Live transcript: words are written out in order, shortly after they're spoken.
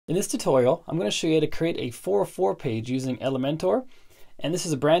In this tutorial, I'm going to show you how to create a 404 page using Elementor. And this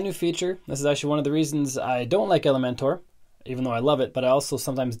is a brand new feature. This is actually one of the reasons I don't like Elementor, even though I love it, but I also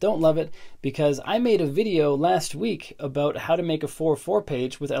sometimes don't love it because I made a video last week about how to make a 404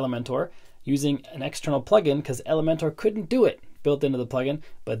 page with Elementor using an external plugin because Elementor couldn't do it built into the plugin,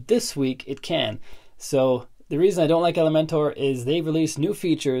 but this week it can. So the reason I don't like Elementor is they release new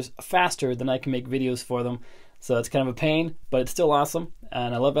features faster than I can make videos for them. So it's kind of a pain, but it's still awesome.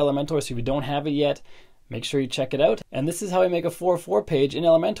 And I love Elementor, so if you don't have it yet, make sure you check it out. And this is how I make a 404 page in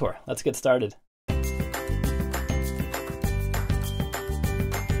Elementor. Let's get started.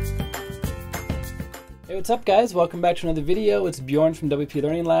 Hey, what's up guys? Welcome back to another video. It's Bjorn from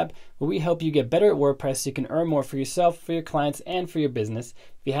WPLearningLab, where we help you get better at WordPress so you can earn more for yourself, for your clients, and for your business.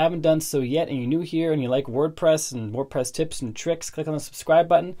 If you haven't done so yet and you're new here and you like WordPress and WordPress tips and tricks, click on the subscribe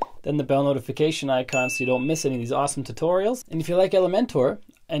button, then the bell notification icon so you don't miss any of these awesome tutorials. And if you like Elementor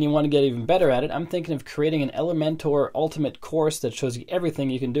and you want to get even better at it, I'm thinking of creating an Elementor Ultimate course that shows you everything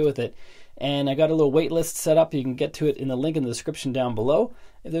you can do with it. And I got a little wait list set up. You can get to it in the link in the description down below.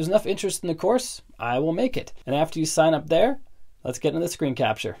 If there's enough interest in the course, I will make it. And after you sign up there, let's get into the screen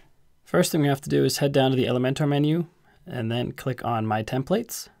capture. First thing we have to do is head down to the Elementor menu and then click on My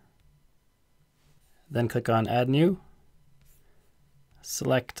Templates. Then click on Add New.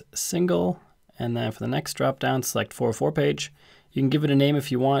 Select Single, and then for the next drop down, select 404 page. You can give it a name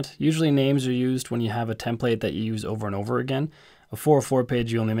if you want. Usually names are used when you have a template that you use over and over again. A 404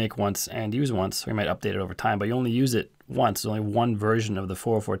 page you only make once and use once, so you might update it over time, but you only use it once. There's only one version of the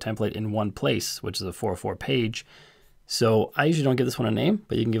 404 template in one place, which is a 404 page. So I usually don't give this one a name,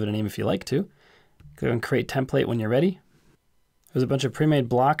 but you can give it a name if you like to. Click on Create Template when you're ready. There's a bunch of pre-made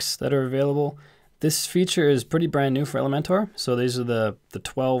blocks that are available. This feature is pretty brand new for Elementor. So these are the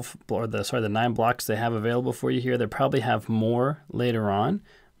 9 blocks they have available for you here. They probably have more later on,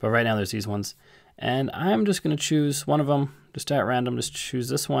 but right now there's these ones. And I'm just going to choose one of them, just at random, just choose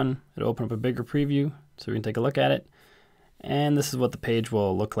this one. It'll open up a bigger preview so we can take a look at it. And this is what the page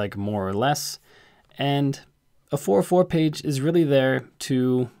will look like more or less. And a 404 page is really there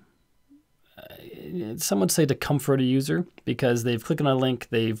to, some would say to comfort a user because they've clicked on a link,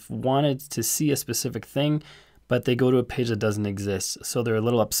 they've wanted to see a specific thing, but they go to a page that doesn't exist. So they're a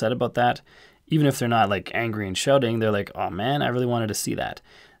little upset about that. Even if they're not like angry and shouting, they're like, oh man, I really wanted to see that.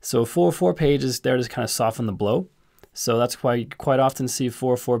 So a 404 page is there to kind of soften the blow. So that's why you quite often see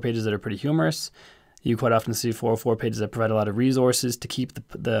 404 pages that are pretty humorous. You quite often see 404 pages that provide a lot of resources to keep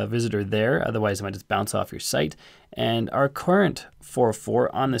the visitor there. Otherwise, it might just bounce off your site. And our current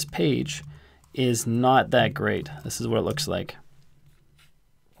 404 on this page is not that great. This is what it looks like.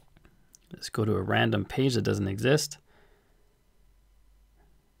 Let's go to a random page that doesn't exist.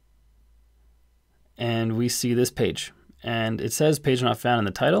 And we see this page. And it says page not found in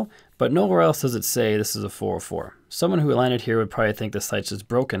the title, but nowhere else does it say this is a 404. Someone who landed here would probably think the site's just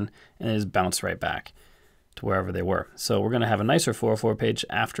broken and it just bounced right back to wherever they were. So we're going to have a nicer 404 page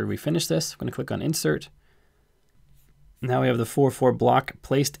after we finish this. I'm going to click on Insert. Now we have the 404 block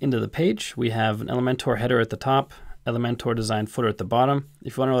placed into the page. We have an Elementor header at the top, Elementor design footer at the bottom.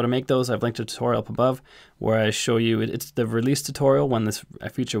 If you want to know how to make those, I've linked a tutorial up above where I show you, it's the release tutorial when this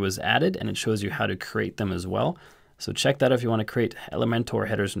feature was added, and it shows you how to create them as well. So check that out if you want to create Elementor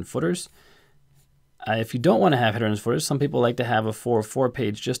headers and footers. If you don't want to have headers and footers, some people like to have a 404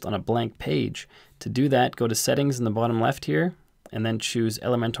 page just on a blank page. To do that, go to Settings in the bottom left here, and then choose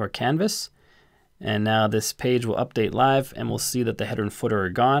Elementor Canvas. And now this page will update live, and we'll see that the header and footer are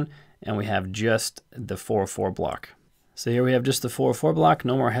gone, and we have just the 404 block. So here we have just the 404 block,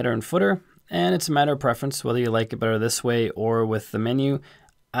 no more header and footer, and it's a matter of preference whether you like it better this way or with the menu.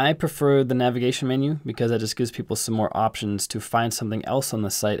 I prefer the navigation menu because that just gives people some more options to find something else on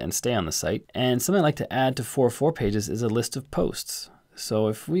the site and stay on the site. And something I like to add to 404 pages is a list of posts. So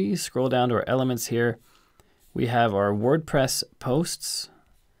if we scroll down to our elements here, we have our WordPress posts,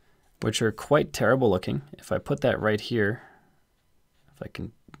 which are quite terrible looking. If I put that right here, if I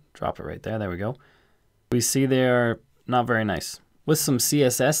can drop it right there, there we go. We see they are not very nice. With some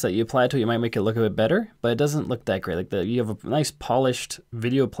CSS that you apply to it, you might make it look a bit better, but it doesn't look that great. Like you have a nice polished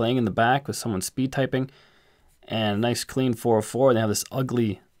video playing in the back with someone speed typing and a nice clean 404, and they have this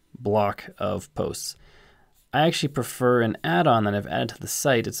ugly block of posts. I actually prefer an add-on that I've added to the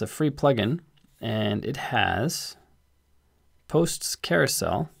site. It's a free plugin, and it has Posts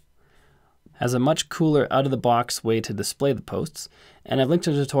Carousel. Has a much cooler out-of-the-box way to display the posts, and I've linked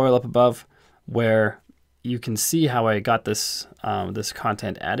a tutorial up above where you can see how I got this this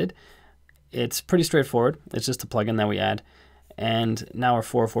content added. It's pretty straightforward. It's just a plugin that we add. And now our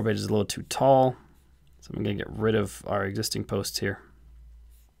 404 page is a little too tall. So I'm going to get rid of our existing posts here.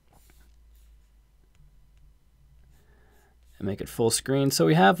 and make it full screen. So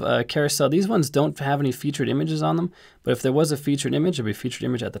we have a carousel. These ones don't have any featured images on them, but if there was a featured image, it'd be a featured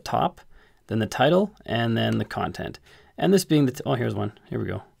image at the top, then the title, and then the content. And this being the, oh, here's one. Here we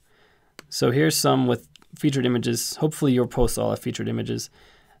go. So here's some with featured images. Hopefully your posts all have featured images.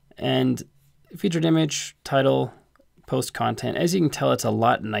 And featured image, title, post content. As you can tell, it's a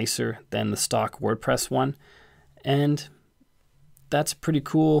lot nicer than the stock WordPress one. And that's a pretty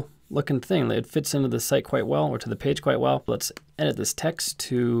cool looking thing. It fits into the site quite well, or to the page quite well. Let's edit this text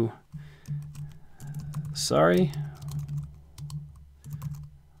to, sorry,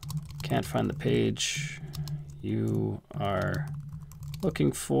 can't find the page you are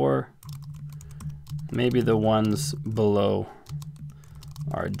looking for. Maybe the ones below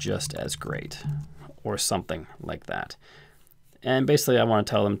are just as great, or something like that. And basically I want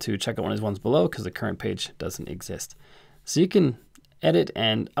to tell them to check out one of these ones below because the current page doesn't exist. So you can edit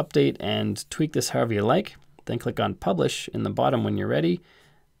and update and tweak this however you like. Then click on publish in the bottom when you're ready.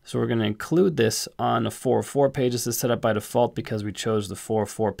 So we're going to include this on a 404 page. This is set up by default because we chose the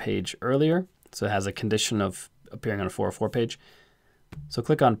 404 page earlier. So it has a condition of appearing on a 404 page. So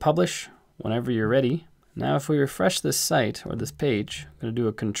click on publish whenever you're ready. Now if we refresh this site or this page, I'm going to do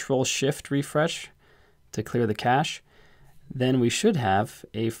a Control-Shift refresh to clear the cache. Then we should have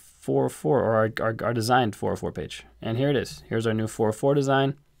a 404 or our designed 404 page. And here it is. Here's our new 404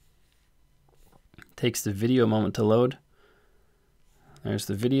 design. Takes the video a moment to load. There's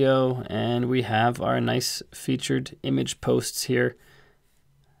the video, and we have our nice featured image posts here.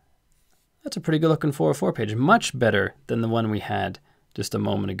 That's a pretty good looking 404 page, much better than the one we had just a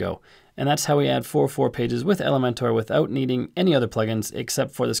moment ago. And that's how we add 404 pages with Elementor without needing any other plugins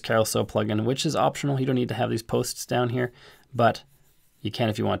except for this carousel plugin, which is optional. You don't need to have these posts down here, but you can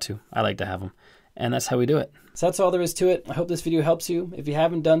if you want to. I like to have them. And that's how we do it. So that's all there is to it. I hope this video helps you. If you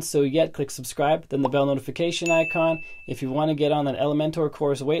haven't done so yet, click subscribe, then the bell notification icon. If you want to get on that Elementor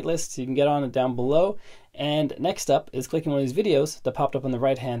course waitlist, you can get on it down below. And next up is clicking one of these videos that popped up on the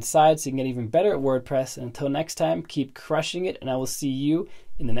right-hand side so you can get even better at WordPress. And until next time, keep crushing it, and I will see you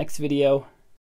in the next video.